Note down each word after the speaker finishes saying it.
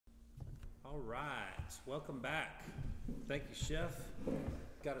All right, welcome back. Thank you, Chef.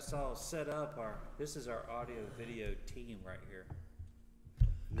 Got us all set up. This is our audio video team right here.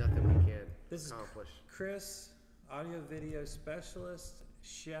 Nothing we can't accomplish. Is Chris, audio video specialist,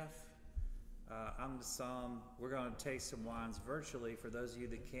 chef. I'm the Sam. We're going to taste some wines virtually for those of you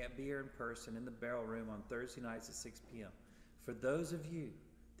that can't be here in person in the Barrel Room on Thursday nights at 6 p.m. For those of you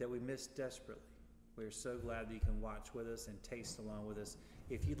that we miss desperately, we're so glad that you can watch with us and taste along with us.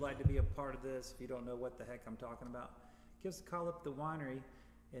 If you'd like to be a part of this, if you don't know what the heck I'm talking about, give us a call up at the winery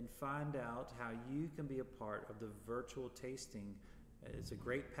and find out how you can be a part of the virtual tasting. It's a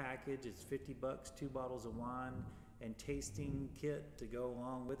great package. It's $50, 2 bottles of wine and tasting kit to go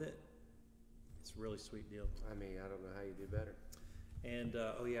along with it. It's a really sweet deal. I mean, I don't know how you do better. And,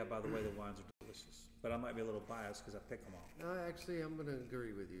 oh yeah, by the way, the wines are delicious. But I might be a little biased because I pick them all. No, actually, I'm going to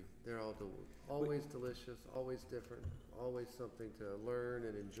agree with you. They're all always delicious, always different, always something to learn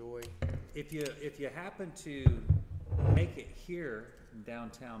and enjoy. If you happen to make it here in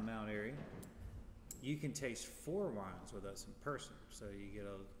downtown Mount Airy, you can taste 4 wines with us in person. So you get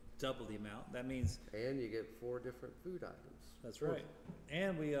double the amount. That means... And you get 4 different food items. That's right.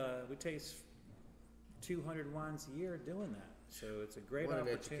 And we taste 200 wines a year doing that. So it's a great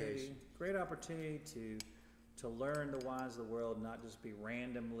opportunity to learn the wines of the world, not just be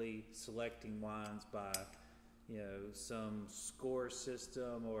randomly selecting wines by, some score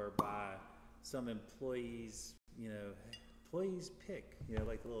system or by some employees pick,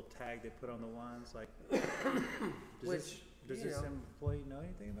 like the little tag they put on the wines. Like, does this employee know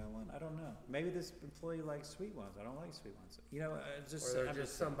anything about one? I don't know. Maybe this employee likes sweet wines. I don't like sweet wines. Or they're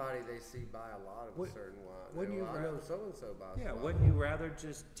just somebody they see buy a lot of a certain wine. I know so-and-so buys wine. Wouldn't you rather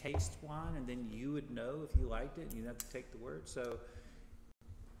just taste wine and then you would know if you liked it and you'd have to take the word? So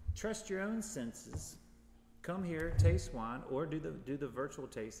trust your own senses. Come here, taste wine, or do the virtual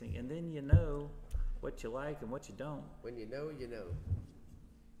tasting, and then you know what you like and what you don't. When you know, you know.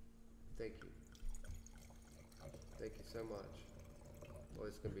 Thank you. Thank you so much. Well,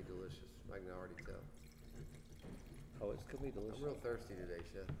 it's going to be delicious. I can already tell. Oh, it's going to be delicious. I'm real thirsty today,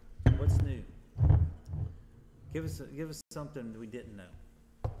 Chef. What's new? Give us something we didn't know.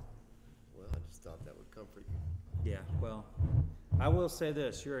 Well, I just thought that would comfort you. Yeah, well, I will say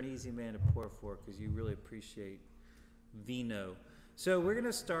this. You're an easy man to pour for because you really appreciate vino. So we're going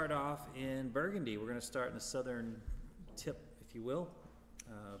to start off in Burgundy. We're going to start in the southern tip, if you will,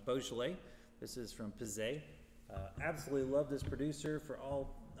 Beaujolais. This is from Pizay. Absolutely love this producer for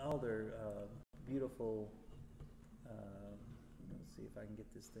all their beautiful. Let's see if I can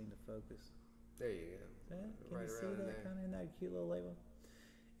get this thing to focus. There you go. Can you see that kind of in that cute little label?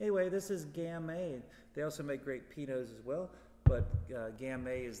 Anyway, this is Gamay. They also make great Pinots as well, but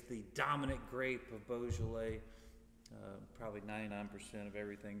Gamay is the dominant grape of Beaujolais. Probably 99% of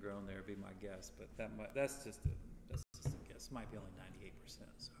everything grown there would be my guess, but that's just a guess. It might be only 98%,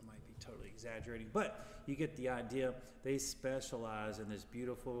 so I might be totally exaggerating. But you get the idea. They specialize in this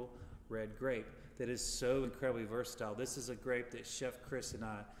beautiful red grape that is so incredibly versatile. This is a grape that Chef Chris and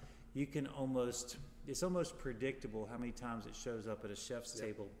it's almost predictable how many times it shows up at a chef's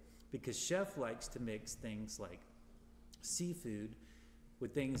table, because Chef likes to mix things like seafood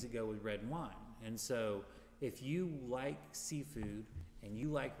with things that go with red wine. And so if you like seafood and you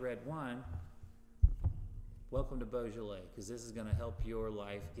like red wine, welcome to Beaujolais, because this is going to help your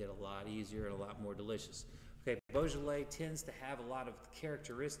life get a lot easier and a lot more delicious. Okay, Beaujolais tends to have a lot of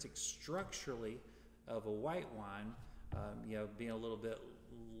characteristics structurally of a white wine, being a little bit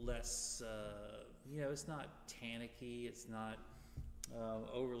less, it's not tannicky, it's not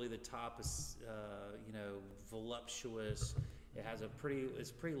overly the top is, voluptuous. It has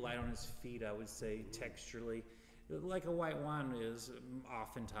it's pretty light on its feet, I would say, texturally, like a white wine is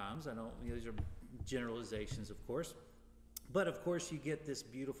oftentimes. These are generalizations, of course, but of course you get this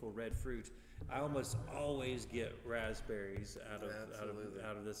beautiful red fruit. I almost always get raspberries out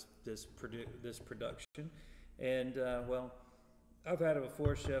of this production, and I've had it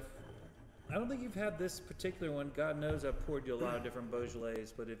before, Chef. I don't think you've had this particular one. God knows I've poured you a lot of different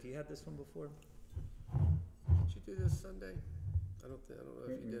Beaujolais, but have you had this one before? Did you do this Sunday? I don't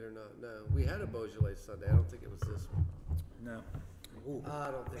know if you did or not. No, we had a Beaujolais Sunday. I don't think it was this one. No. Ooh, I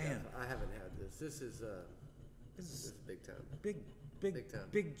don't think I haven't had this. This is big time. Big time.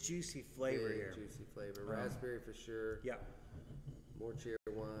 Big juicy flavor here. Juicy flavor. Raspberry for sure. Yeah. More cherry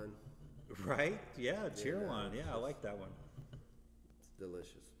wine. Right? Yeah, cherry wine. Yeah, I like that one. It's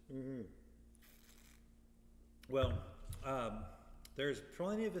delicious. Mm-hmm. Well, there's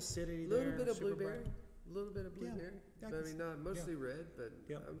plenty of acidity there. A little bit of blueberry. A little bit of blueberry. Yeah, I mean, not mostly red, but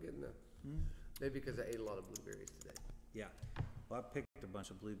I'm getting Mm-hmm. maybe because I ate a lot of blueberries today. Yeah. Well, I picked a bunch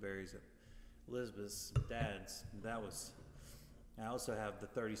of blueberries Elizabeth's dad's. That was. I also have the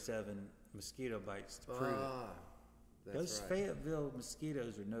 37 mosquito bites to prove it. Those Fayetteville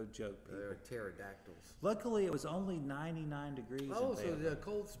mosquitoes are no joke, people. They're pterodactyls. Luckily, it was only 99 degrees. Oh, in so Fayetteville. the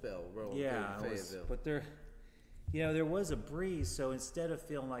cold spell rolled Yeah, through Fayetteville. but there was a breeze, so instead of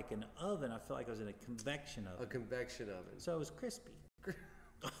feeling like an oven, I felt like I was in a convection oven. A convection oven. So it was crispy.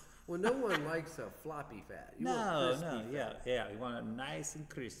 Well, no one likes a floppy fat. You want No, crispy fat. yeah, you want it nice and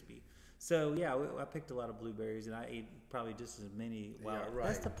crispy. So yeah, I picked a lot of blueberries, and I ate probably just as many. Wow, Yeah, right.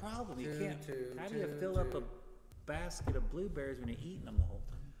 That's the problem. You can't. How do you two, fill up two. a basket of blueberries when you're eating them the whole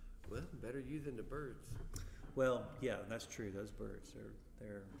time? Well, better you than the birds. Well, yeah, that's true. Those birds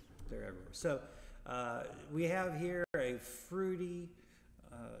they're everywhere. So we have here a fruity,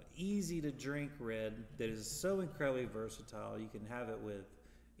 easy to drink red that is so incredibly versatile. You can have it with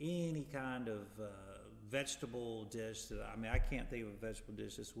any kind of vegetable dish. I can't think of a vegetable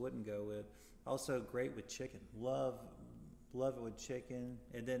dish this wouldn't go with. Also great with chicken. Love it with chicken,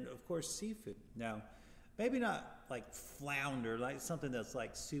 and then of course seafood. Now, maybe not like flounder, like something that's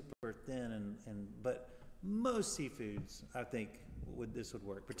like super thin, but most seafoods I think this would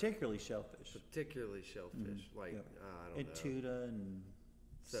work, particularly shellfish. Particularly shellfish, like Yep. I don't And know. tuna and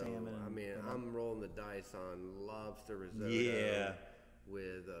So salmon. I mean, I'm rolling the dice on lobster risotto. Yeah.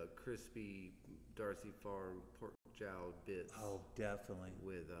 With crispy Darcy Farm pork jowl bits. Oh, definitely.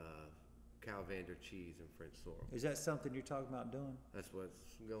 With Calvander cheese and French sorrel. Is that something you're talking about doing? That's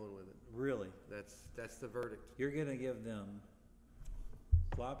what's going with it. Really? That's the verdict. You're gonna give them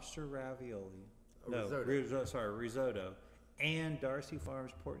lobster ravioli. Risotto. Risotto, and Darcy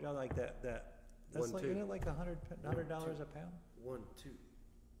Farms pork jowl like that. That's One, like two. isn't it like $100 a pound? 1, 2.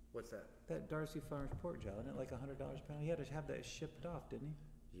 What's that? That Darcy Farms pork jowl, isn't it like $100 a pound? He had to have that shipped off, didn't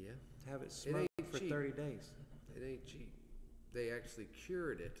he? Yeah. To have it smoked ain't for cheap. 30 days. It ain't cheap. They actually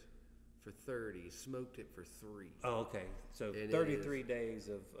cured it for 30, smoked it for 3. Oh, okay. So And it 33 days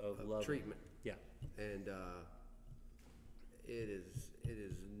of love. treatment. Yeah. And it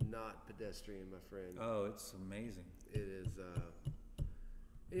is not pedestrian, my friend. Oh, it's amazing. It is.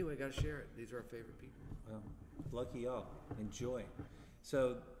 Anyway, gotta share it. These are our favorite people. Well, lucky y'all. Enjoy.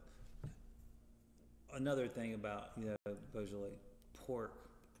 So, another thing about, Beaujolais, pork.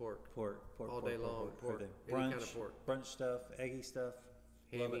 All day long, pork. Everything. Any kind of pork. Brunch stuff, eggy stuff.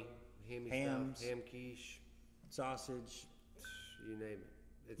 Love it. Hammy Hams. stuff, ham quiche, Sausage. you name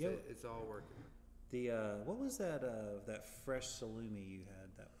it. It's all working. The what was that fresh salumi you had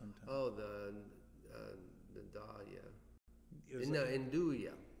that one time? Oh, the Dahlia. It was No, like-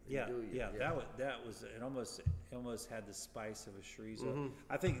 Nduja. yeah, Nduja, that was it. Almost had the spice of a chorizo.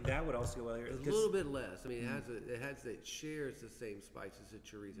 I think that would also go well here. It's a 'cause- little bit less. I mean, it shares the same spices as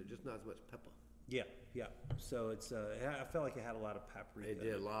chorizo, just not as much pepper. Yeah. So it's I felt like it had a lot of paprika. It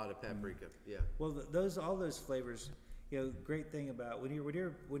did a lot of paprika. Yeah. Well, all those flavors, great thing about when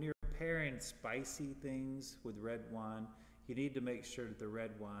you're pairing spicy things with red wine, you need to make sure that the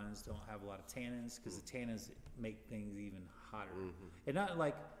red wines don't have a lot of tannins, because the tannins make things even hotter. And not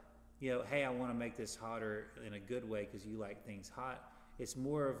like, hey, I want to make this hotter in a good way because you like things hot. It's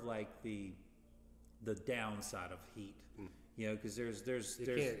more of like the downside of heat. Because there's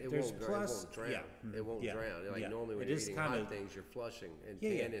It won't plus, drown. yeah, It won't yeah, drown. Like yeah. normally when It you're is eating kinda- hot things, you're flushing and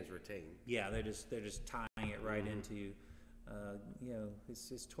Yeah. tannins retain. Yeah, they're just tying it right into you.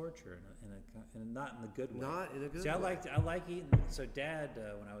 It's torture and not in the good way. Not in a good See, way. I like eating. So Dad,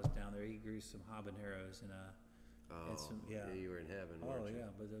 when I was down there, he grew some habaneros and some, you were in heaven. Oh weren't you? yeah,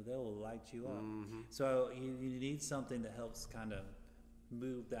 but they'll light you up. So you need something that helps kind of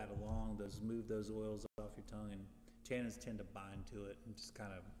move that along, move those oils off your tongue, and tannins tend to bind to it and just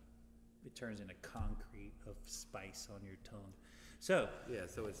kind of it turns into concrete of spice on your tongue. So Yeah,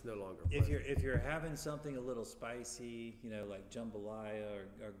 so it's no longer. if you're having something a little spicy, like jambalaya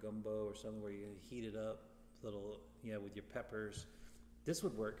or gumbo or something where you heat it up a little, with your peppers, this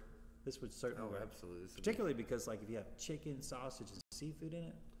would work. This would certainly work. Absolutely. Particularly because if you have chicken, sausage, and seafood in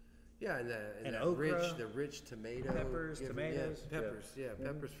it. Yeah, and And that okra, the rich tomato. peppers, tomatoes, Yeah, peppers. Yeah,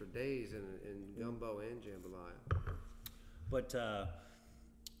 peppers for days in gumbo and jambalaya. But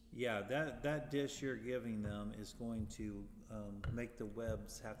that dish you're giving them is going to make the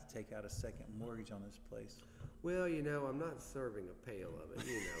Webbs have to take out a second mortgage on this place. Well, I'm not serving a pail of it.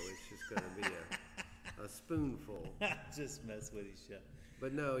 It's just going to be a spoonful. Just mess with you, shit.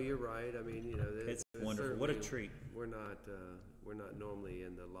 But no, you're right. I mean, It's wonderful. What a treat. We're not normally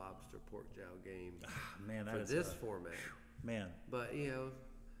in the lobster pork jowl game Man, that for is this format. man. But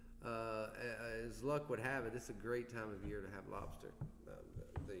as luck would have it, this is a great time of year to have lobster.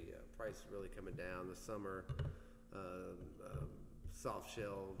 The price is really coming down. The summer soft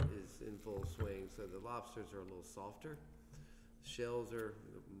shell is in full swing, so the lobsters are a little softer. Shells are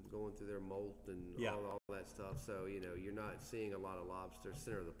going through their molt and all that stuff. So you're not seeing a lot of lobster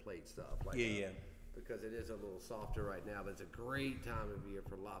center of the plate stuff like because it is a little softer right now. But it's a great time of year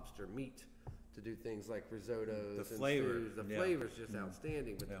for lobster meat to do things like risottos and stews. The flavor is just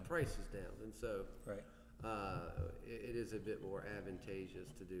outstanding, but the price is down, and so it is a bit more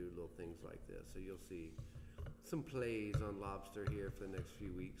advantageous to do little things like this. So you'll see some plays on lobster here for the next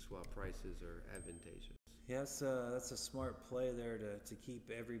few weeks while prices are advantageous. Yes, that's a smart play there to keep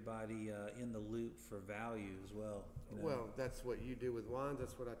everybody in the loop for value as well. Well, that's what you do with wines.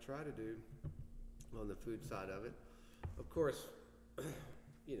 That's what I try to do on the food side of it. Of course,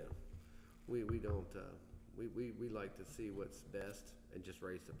 we don't we like to see what's best and just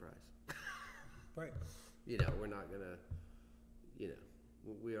raise the price. Right. We're not gonna.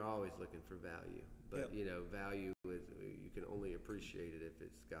 We are always looking for value. But value is you can only appreciate it if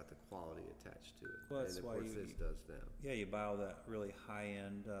it's got the quality attached to it. Well, that's and of why course this does now. Yeah, you buy all that really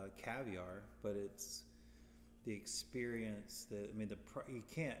high-end caviar, but it's the experience that you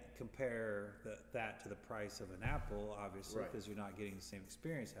can't compare that to the price of an apple, obviously, because you're not getting the same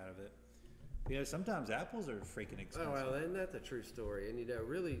experience out of it. Sometimes apples are freaking expensive. Oh well, and that's a true story. And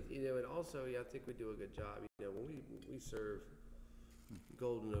really, and also, I think we do a good job. When we serve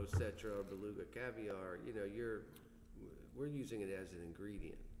golden Osetra or beluga caviar, we're using it as an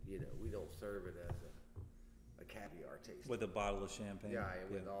ingredient. We don't serve it as a caviar taste. With a bottle of champagne. Yeah,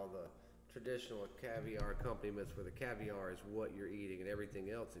 and with all the traditional caviar accompaniments where the caviar is what you're eating and everything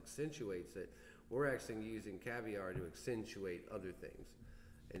else accentuates it. We're actually using caviar to accentuate other things.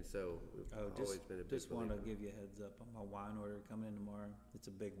 And so we've always been a big Just want to believer. give you a heads up on my wine order coming in tomorrow. It's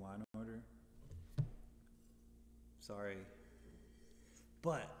a big wine order. Sorry.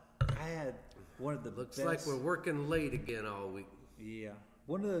 But I had one of the Looks best... like we're working late again all week. Yeah.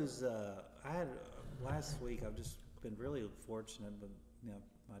 One of those, I had last week, I've just been really fortunate, but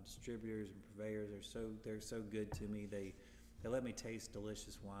my distributors and purveyors they're so good to me. They let me taste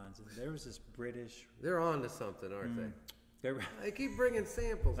delicious wines. And there was this British... They're on to something, aren't they? They keep bringing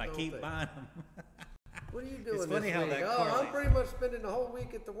samples, I don't keep they? buying them. What are you doing It's funny this how week? that I'm correlates. pretty much spending the whole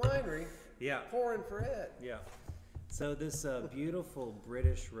week at the winery pouring for Ed. Yeah. So this beautiful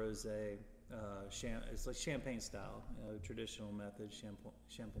British rosé, it's like champagne style, traditional method,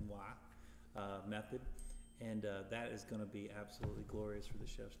 champenois method, and that is going to be absolutely glorious for the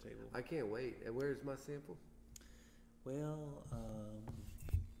chef's table. I can't wait. And where's my sample? Well,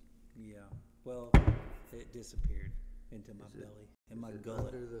 it disappeared into my belly, in my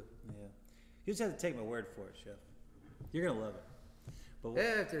gullet. Yeah, you just have to take my word for it, chef. You're gonna love it. But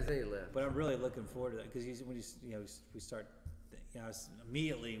if there's any left. But I'm really looking forward to that because when we start, I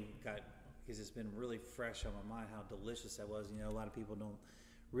immediately got, because it's been really fresh on my mind how delicious that was. A lot of people don't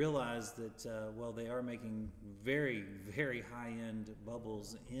realize that they are making very, very high-end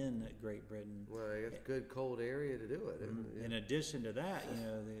bubbles in Great Britain. Well, it's a good cold area to do it. Isn't it? In addition to that,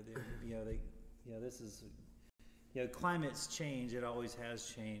 this is, climate's changed. It always has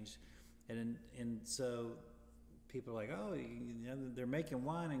changed, and so. People are like, they're making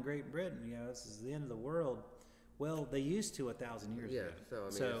wine in Great Britain. This is the end of the world. Well, they used to 1,000 years ago.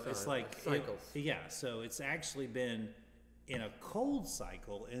 So it's like cycles. So it's actually been in a cold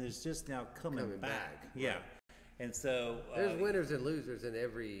cycle, and it's just now coming back. Yeah, right. And so there's winners and losers in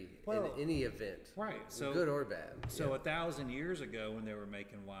in any event, right? So good or bad. So 1,000 years ago, when they were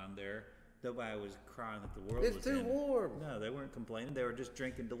making wine there, nobody was crying that the world was too warm. No, they weren't complaining. They were just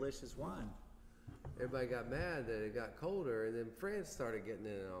drinking delicious wine. Everybody got mad that it got colder, and then France started getting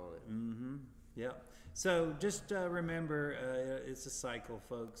in on it. Mm-hmm. Yeah. So just remember, it's a cycle,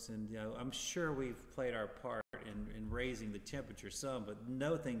 folks, and I'm sure we've played our part in raising the temperature some, but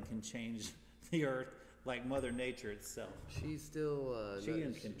nothing can change the Earth like Mother Nature itself. She's still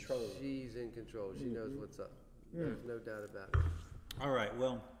in control. She's in control. She knows what's up. There's no doubt about it. All right.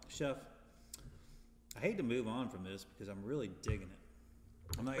 Well, Chef, I hate to move on from this because I'm really digging it.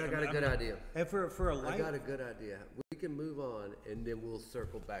 I got a good idea. And for a light, I got a good idea. We can move on, and then we'll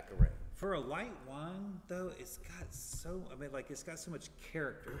circle back around. For a light wine, though, it's got it's got so much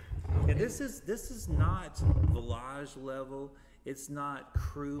character. And this is not village level. It's not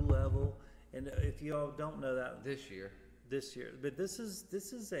crew level. And if you all don't know that, this year, but this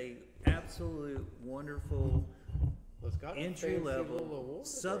is a absolute wonderful entry level,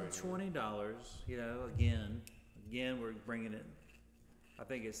 sub $20. Again, we're bringing it. I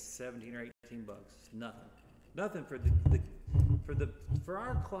think it's 17 or 18 bucks. Nothing for for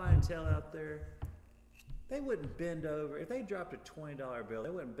our clientele out there. they wouldn't bend over if they dropped a $20 bill. They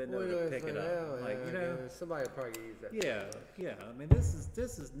wouldn't bend Well, over to pick like, it up. Like you know, somebody will probably use that. yeah, yeah. I mean, this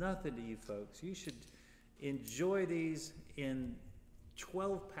is nothing to you folks. You should enjoy these in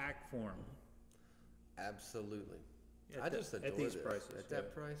 12-pack form. Absolutely. At I just adore these this. prices. At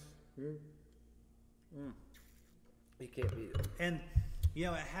that price, you can't beat it. And you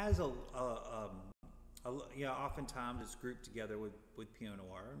know, it has you know, oftentimes it's grouped together with Pinot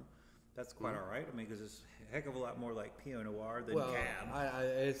Noir. And that's quite all right. I mean, because it's a heck of a lot more like Pinot Noir than Cab.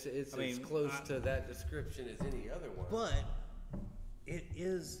 It's as close to that description as any other one. But it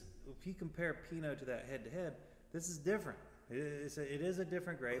is, if you compare Pinot to that head to head, this is different. It is a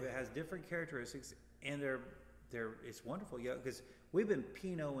different grape. It has different characteristics, and it's wonderful. Yeah, because we've been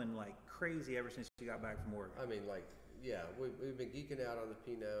Pinoting like crazy ever since you got back from work. I mean, like, yeah, we've been geeking out on the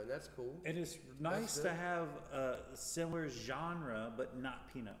Pinot, and that's cool. It is nice to have a similar genre, but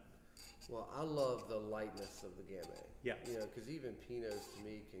not Pinot. Well, I love the lightness of the Gamay. Yeah. You know, because even Pinots to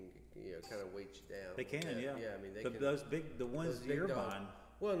me can, you know, kind of weight you down. They can, yeah. Yeah, I mean, they can. Those big, the ones those big you're dogs. buying.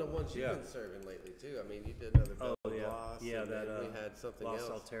 Well, and the ones you've been serving lately too. I mean, you did another Belle yeah, Gloss, yeah. and That then we had something Los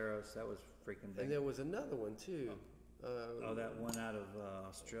else. Salteros. That was freaking big. And there was another one too. That one out of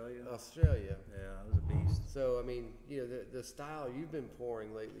Australia. Australia. Yeah, it was a beast. So I mean, you know, the style you've been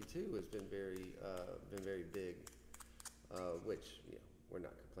pouring lately too has been very big. Which, you know, we're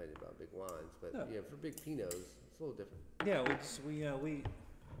not complaining about big wines, but No. you know, for big Pinots, it's a little different. Yeah,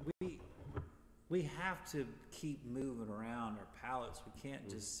 we have to keep moving around our palates. We can't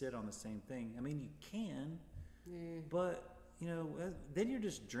just sit on the same thing. I mean, you can, but you know, then you're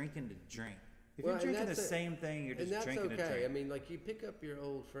just drinking to drink. If you're drinking the same thing, you're just drinking to drink. I mean, like, you pick up your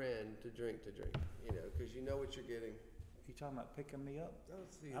old friend to drink, you know, because you know what you're getting. You talking about picking me up? Oh,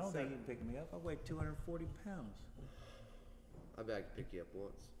 I don't think you can pick me up. I weigh 240 pounds. I bet I could pick you up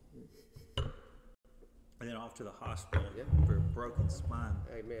once. And then off to the hospital for a broken spine.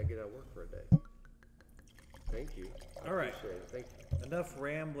 Hey, may I get out of work for a day? Thank you. All right. Appreciate it. Thank you. Enough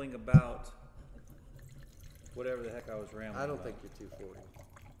rambling about whatever the heck I was rambling I don't about. think you're 240.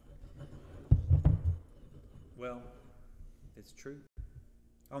 Well, it's true.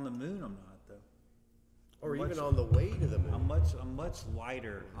 On the moon, I'm not though. Or even on the way to the moon. I'm much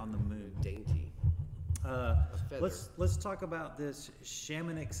lighter on the moon. Dainty. Let's talk about this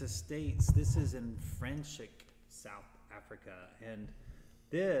Chamonix Estates. This is in Franschhoek, South Africa, and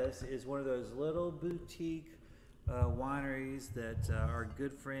this is one of those little boutique wineries that our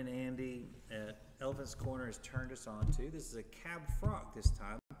good friend Andy at Elephant's Corner has turned us on to. This is a Cab Franc this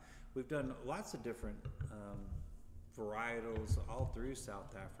time. We've done lots of different varietals all through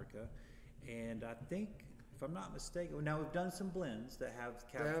South Africa, and I think, if I'm not mistaken, now we've done some blends that have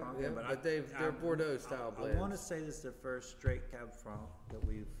Cab Franc in, but they're Bordeaux style blends. I want to say this is the first straight Cab Franc that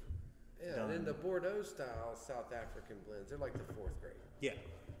we've done. And then the Bordeaux style South African blends, they're like the fourth grade. Yeah.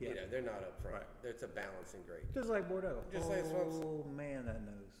 You know, they're not up front. It's a balancing grade. Just like Bordeaux. Just like Swansea. Oh man, that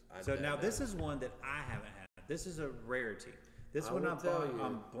knows. So now this is one that I haven't had. This is a rarity. This one I bought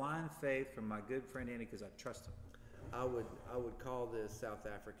on blind faith from my good friend Andy because I trust him. I would call this South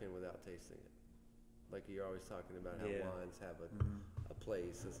African without tasting it. Like you're always talking about how wines have a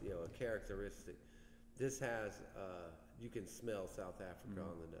place, you know, a characteristic. This has, you can smell South Africa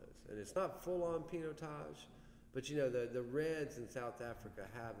on the nose. And it's not full on Pinotage, but you know, the reds in South Africa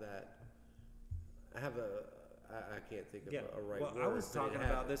have that, I can't think of a right word. Well, I was talking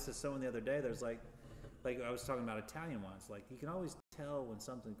about this to someone the other day. There's like I was talking about Italian wines. Like you can always tell when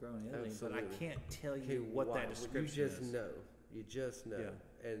something's grown in Italy, but I can't tell you what that description is. You just know. You just know.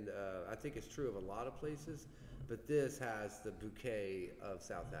 Yeah. And I think it's true of a lot of places, but this has the bouquet of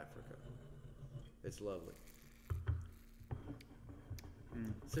South Africa. It's lovely.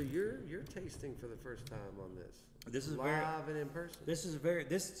 So you're tasting for the first time on this. This is live and in person.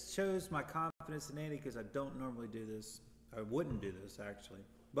 This shows my confidence in Andy because I don't normally do this. I wouldn't do this actually.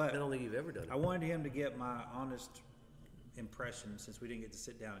 But I don't think you've ever done it. I wanted him to get my honest impression since we didn't get to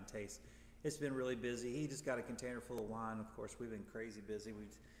sit down and taste. It's been really busy. He just got a container full of wine. Of course, we've been crazy busy.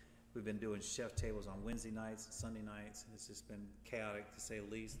 We've been doing chef tables on Wednesday nights and Sunday nights, and it's just been chaotic to say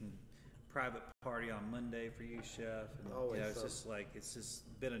the least. And private party on Monday for you, chef. And, always. It's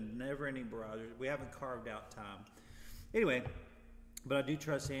just been a never-ending barrage. We haven't carved out time. Anyway, but I do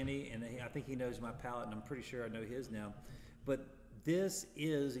trust Andy, and I think he knows my palate, and I'm pretty sure I know his now. But this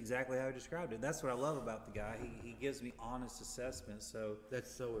is exactly how I described it. That's what I love about the guy. He gives me honest assessments. So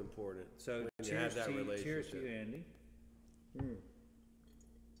that's so important. So cheers to you, Andy.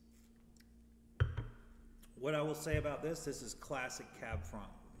 What I will say about this is classic Cab Franc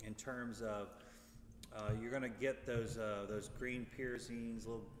in terms of you're going to get those green piercings,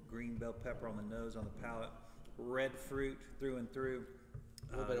 little green bell pepper on the nose, on the palate. red fruit through and through.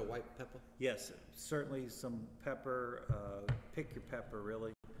 A little bit of white pepper. Yes, certainly some pepper. Pick your pepper,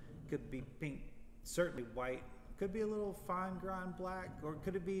 really. Could be pink, certainly white. Could be a little fine grind black, or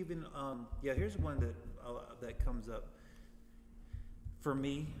could it be even? Yeah, here's one that comes up for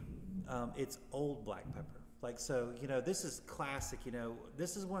me. It's old black pepper. Like, so, you know, this is classic. You know,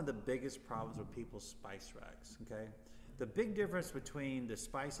 this is one of the biggest problems with people's spice racks. Okay, the big difference between the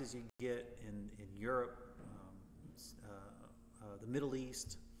spices you get in Europe, the Middle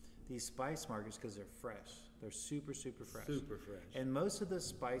East, these spice markets, because they're fresh. They're super, super fresh. Super fresh. And most of the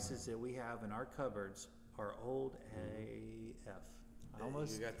spices that we have in our cupboards are old AF.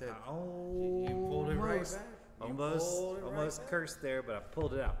 You got that? You pulled it right back. Almost cursed there, but I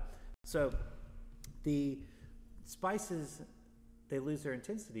pulled it out. So the spices, they lose their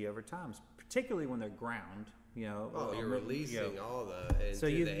intensity over time, particularly when they're ground. You know, oh, you're releasing all the into so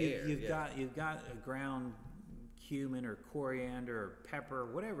the air. You've got a ground cumin or coriander or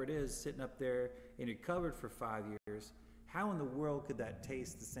pepper, whatever it is, sitting up there in your cupboard for 5 years. How in the world could that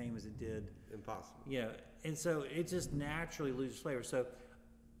taste the same as it did? Impossible. Yeah, and so it just naturally loses flavor. So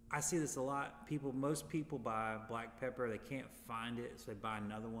I see this a lot. Most people buy black pepper. They can't find it, so they buy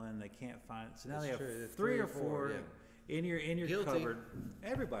another one. They can't find it, so now they have three or four in your Guilty. cupboard.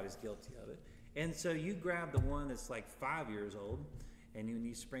 Everybody's guilty of it. And so you grab the one that's like 5 years old, and when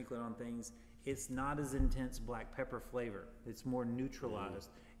you sprinkle it on things, it's not as intense black pepper flavor. It's more neutralized.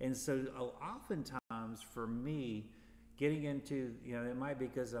 And so oftentimes for me, getting into, you know, it might be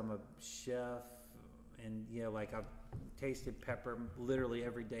because I'm a chef and, you know, like I've tasted pepper literally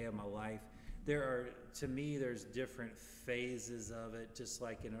every day of my life. To me, there's different phases of it, just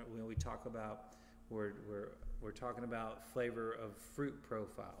like when we talk about, we're talking about flavor of fruit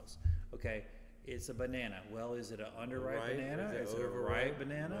profiles. Okay. It's a banana. Well, is it an underripe banana? Is it a ripe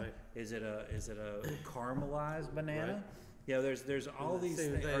banana? Right. Is it a caramelized banana? Right. You know, there's all these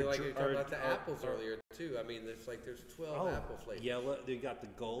things. Like you talked about the apples earlier too. I mean, there's 12 apple flavors. Yellow. You got the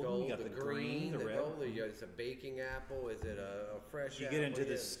gold. You got the green. The red. Gold. It's a baking apple. Is it a fresh? You apple? get into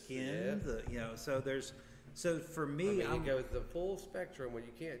the skin. Yeah. So for me, it goes the full spectrum where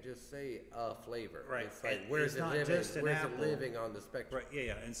you can't just say a flavor. Right. It's like where's it living? Where's it living on the spectrum? Right.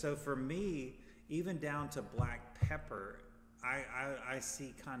 Yeah. And so for me, even down to black pepper, I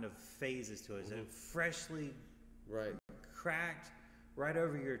see kind of phases to it. Is it freshly cracked right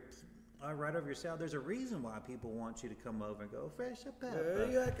over your salad? There's a reason why people want you to come over and go, fresh pepper.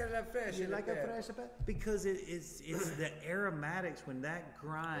 You like a fresh. You like a fresh pepper? Because it's the aromatics when that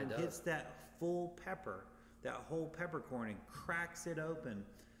grind hits that full pepper, that whole peppercorn, and cracks it open.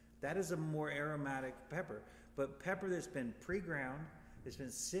 That is a more aromatic pepper. But pepper that's been pre-ground, it's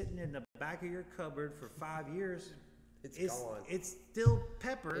been sitting in the back of your cupboard for 5 years. It's gone. It's still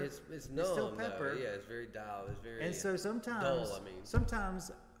pepper. It's numb. It's still pepper. Yeah, it's very dull. It's very. And so sometimes, dull,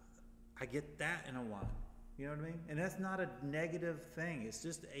 sometimes I get that in a wine. You know what I mean? And that's not a negative thing. It's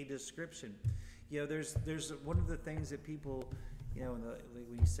just a description. You know, there's one of the things that people, you know,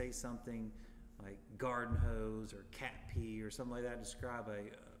 when you say something like garden hose or cat pee or something like that, describe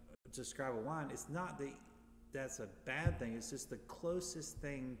a wine. It's not that's a bad thing. It's just the closest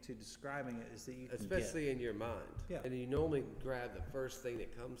thing to describing it is that you can especially in your mind. Yeah. And you normally grab the first thing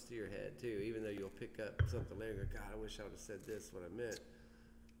that comes to your head too, even though you'll pick up something later and go, God, I wish I would have said this, what I meant.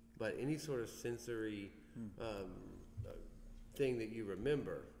 But any sort of sensory thing that you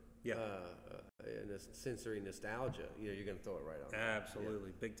remember, and a sensory nostalgia, you know, you're going to throw it right on.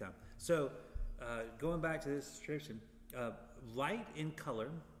 Absolutely, big time. So going back to this description, light in color,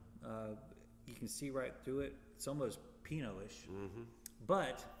 you can see right through it. It's almost Pinot-ish,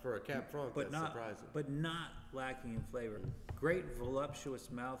 but for a Cab Franc, that's surprising. But not lacking in flavor. Great voluptuous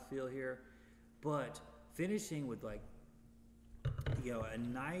mouthfeel here, but finishing with like, you know,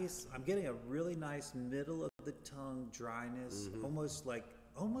 I'm getting a really nice middle of the tongue dryness, almost like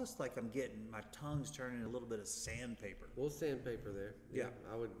I'm getting my tongue's turning a little bit of sandpaper. Well, sandpaper there. Yeah.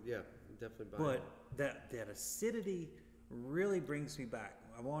 I would. Yeah, definitely buy it. But that acidity really brings me back.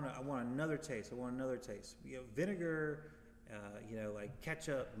 I want another taste. You know, vinegar, you know, like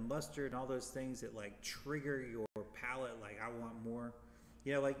ketchup, mustard, and all those things that like trigger your palate. Like I want more.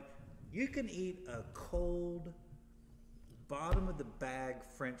 You know, like you can eat a cold, bottom of the bag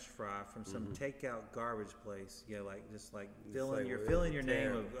French fry from some takeout garbage place. You know, like just like filling your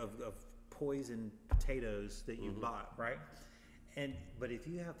name of poisoned potatoes that you bought, right? But if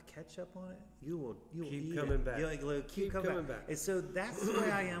you have ketchup on it, you will keep eat coming it. back. You'll keep coming back. back. And so that's the way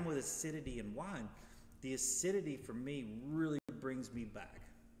I am with acidity in wine. The acidity for me really brings me back.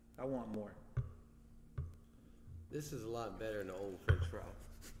 I want more. This is a lot better than the old French fry.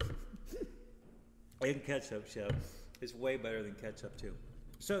 And ketchup, chef. It's way better than ketchup too.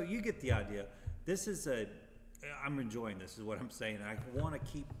 So you get the idea. This is I'm enjoying this is what I'm saying. I want to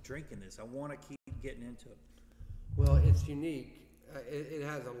keep drinking this. I want to keep getting into it. Well, it's unique. It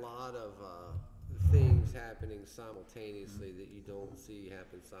has a lot of things happening simultaneously that you don't see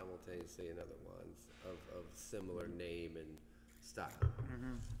happen simultaneously in other wines of similar name and style.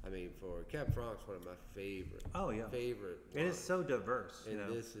 I mean, for Cab Franc's one of my favorite. Oh yeah, favorite. It is so diverse. And you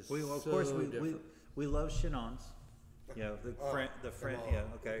know? this is of so course different. we love Chinons. You know, the French. Yeah,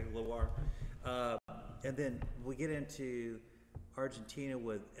 okay, Loire. And then we get into Argentina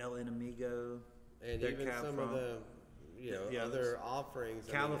with El Enemigo. And their even Cab some Franc. of the other offerings.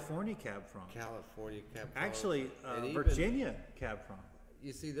 California Cab Franc. California Cab Franc. Actually, And even, Virginia Cab Franc.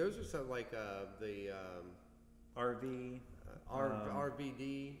 You see, those are some like the RV.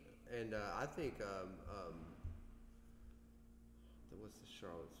 RVD, and I think what's the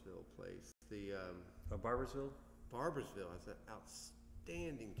Charlottesville place? The Barbersville. Barbersville has an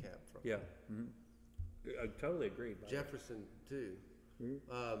outstanding Cab Franc. Yeah, I totally agree. Jefferson too.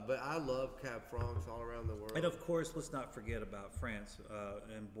 But I love Cab Francs all around the world. And of course, let's not forget about France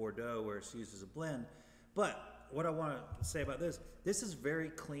and Bordeaux, where it's used as a blend. But what I want to say about this is very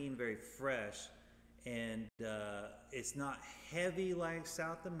clean, very fresh, and it's not heavy like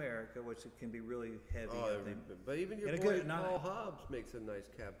South America, which it can be really heavy. I think. But even your And boy Paul Hobbs makes a nice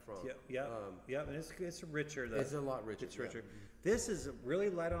Cab Franc. Yeah, and it's richer though. It's a lot richer. It's richer. This is really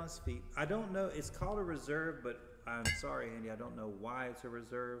light on its feet. I don't know. It's called a reserve, but I'm sorry, Andy. I don't know why it's a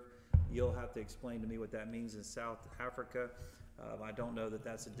reserve. You'll have to explain to me what that means in South Africa. I don't know that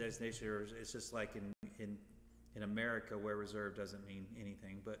that's a designation, or it's just like in America where reserve doesn't mean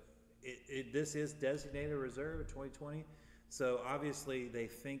anything. But this is designated a reserve in 2020. So obviously they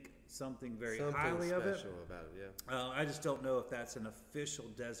think something very highly of it. Something special about it, yeah. I just don't know if that's an official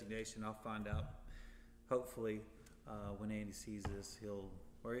designation. I'll find out. Hopefully, when Andy sees this,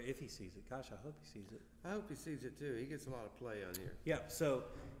 or if he sees it. Gosh, I hope he sees it. I hope he sees it too. He gets a lot of play on here. Yeah. So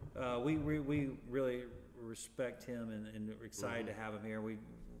we really respect him and are excited to have him here.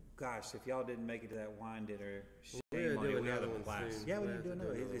 Gosh, if y'all didn't make it to that wine dinner, shame on you. We had a blast. Yeah, we need to do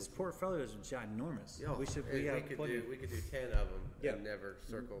another. His portfolio is ginormous. Yeah, we could do 10 of them and never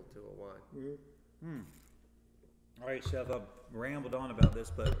circle to a wine. All right, Chef, I've rambled on about this,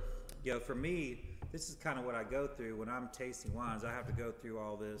 but for me, this is kind of what I go through when I'm tasting wines. I have to go through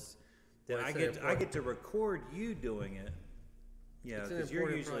all this. Then I get to record you doing it. Yeah, because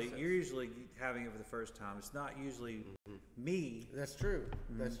you're usually having it for the first time. It's not usually me. That's true.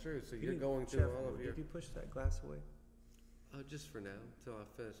 That's true. So you're going through all of your. Did you push that glass away? Oh, just for now, until I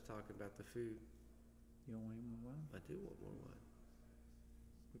finish talking about the food. You don't want any more wine? I do want more wine.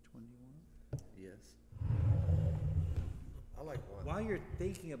 Which one do you want? Yes. I like wine. While you're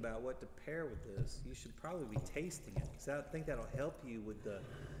thinking about what to pair with this, you should probably be tasting it, because I think that'll help you with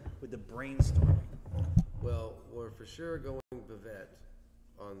the brainstorming. Well, we're for sure going Bavette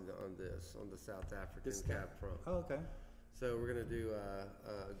on the South African Cab Franc. Oh, okay. So we're gonna do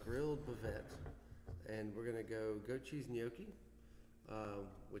a grilled Bavette, and we're gonna go goat cheese gnocchi,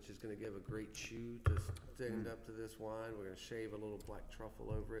 which is gonna give a great chew to stand up to this wine. We're gonna shave a little black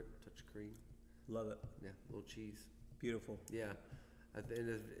truffle over it, touch of cream. Love it. Yeah, a little cheese. Beautiful. Yeah, and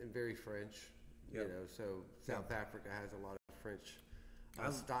it's very French. You know, so South Africa has a lot of French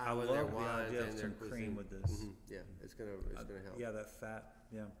style in their wines and their cuisine. Cream with this. Yeah, it's gonna help. Yeah, that fat.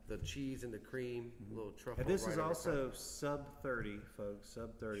 Yeah. The cheese and the cream, a little truffle. And this is over also top. sub 30, folks.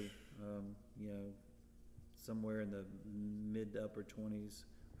 Sub 30. Somewhere in the mid to upper 20s.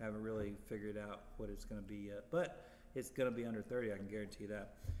 I haven't really figured out what it's going to be yet, but it's going to be under 30. I can guarantee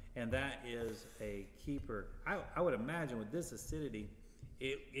that. And that is a keeper. I would imagine with this acidity,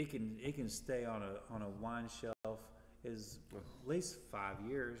 it can stay on a wine shelf is at least 5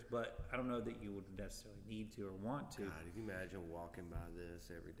 years, but I don't know that you would necessarily need to or want to. God, can you imagine walking by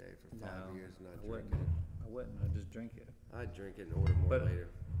this every day for 5 years and not I drinking it? I wouldn't. I'd just drink it. I'd drink it and order more later.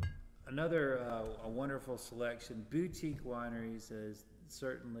 Another a wonderful selection. Boutique wineries is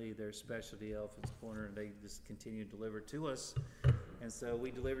certainly their specialty, Elephant's Corner, and they just continue to deliver to us. And so we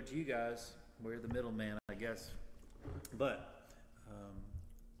deliver to you guys. We're the middleman, I guess. But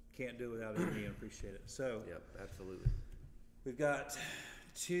can't do it without Andy, and appreciate it. So yep, absolutely. We've got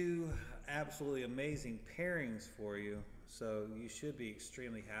 2 absolutely amazing pairings for you. So you should be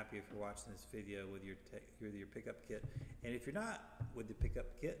extremely happy if you're watching this video with your pickup kit. And if you're not with the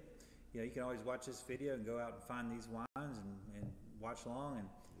pickup kit, you can always watch this video and go out and find these wines and watch along. And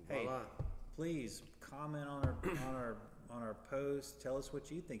hey, please comment on our post. Tell us what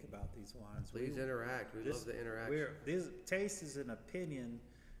you think about these wines. Please interact. We love to interact. This taste is an opinion,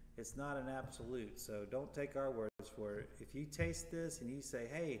 It's not an absolute, so don't take our words for it. If you taste this and you say,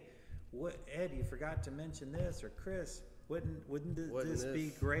 "Hey, what, Ed? You forgot to mention this," or Chris, wouldn't this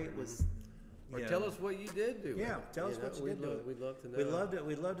be great? Was or tell us what you did do. Yeah, tell us what you did do. We'd love to know.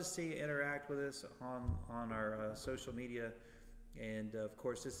 We'd love to see you interact with us on our social media. And of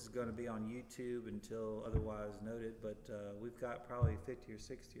course, this is going to be on YouTube until otherwise noted. But we've got probably 50 or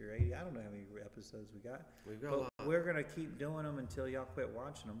 60 or 80. I don't know how many episodes we got. We've got a lot. We're going to keep doing them until y'all quit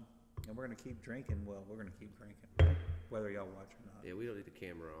watching them, and we're going to keep drinking. Well, we're going to keep drinking, whether y'all watch or not. Yeah, we don't need the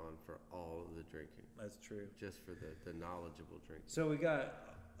camera on for all of the drinking. That's true. Just for the knowledgeable drinking. So we got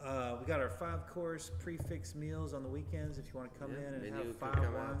our 5-course prefix meals on the weekends. If you want to come in and have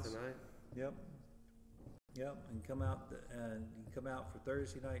 5 wines tonight. Yep, and come out for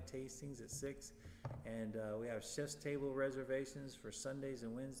Thursday night tastings at 6, and we have chef's table reservations for Sundays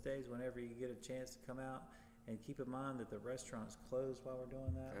and Wednesdays whenever you get a chance to come out. And keep in mind that the restaurant's closed while we're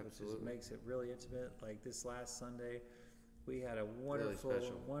doing that, Absolutely. which makes it really intimate. Like this last Sunday, we had a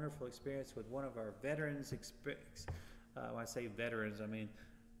wonderful experience with one of our veterans. When I say veterans, I mean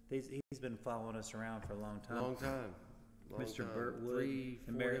he's been following us around for a long time. Mr. Burt Wood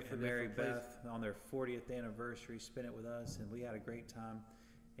and Mary Beth on their 40th anniversary spent it with us, and we had a great time,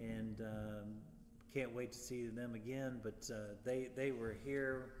 and can't wait to see them again. But they were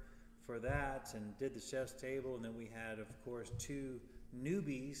here for that and did the chef's table, and then we had, of course, 2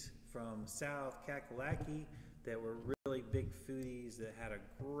 newbies from South Kakalaki that were really big foodies that had a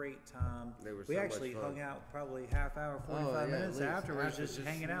great time. We actually hung out probably half hour, 45 minutes afterwards, just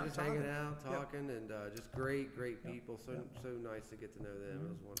hanging out, talking, and just great people. So nice to get to know them. It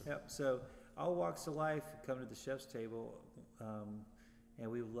was wonderful. Yep. So all walks of life come to the chef's table, and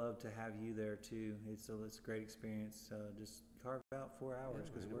we would love to have you there too. It's a great experience. Just carve out 4 hours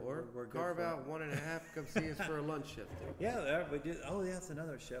because we're good carve out 1.5. Come see us for a lunch shift. Yeah, we did. Oh, yeah, that's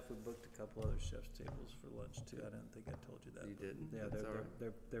another chef. We booked a couple other chef's tables for lunch too. I didn't think I told you that. You didn't? Yeah,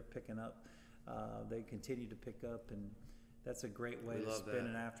 they're picking up. They continue to pick up, and that's a great way to spend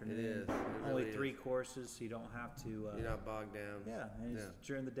an afternoon. It is. Only 3 courses, so you don't have to. You're not bogged down. Yeah, and it's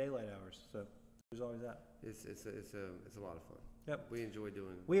during the daylight hours, so there's always that. It's a lot of fun. Yep. We enjoy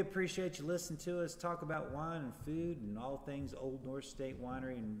doing it. We appreciate you listening to us talk about wine and food and all things Old North State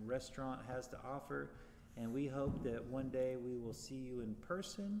Winery and Restaurant has to offer. And we hope that one day we will see you in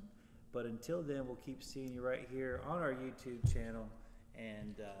person. But until then, we'll keep seeing you right here on our YouTube channel.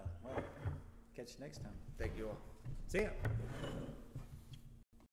 And, catch you next time. Thank you all. See ya.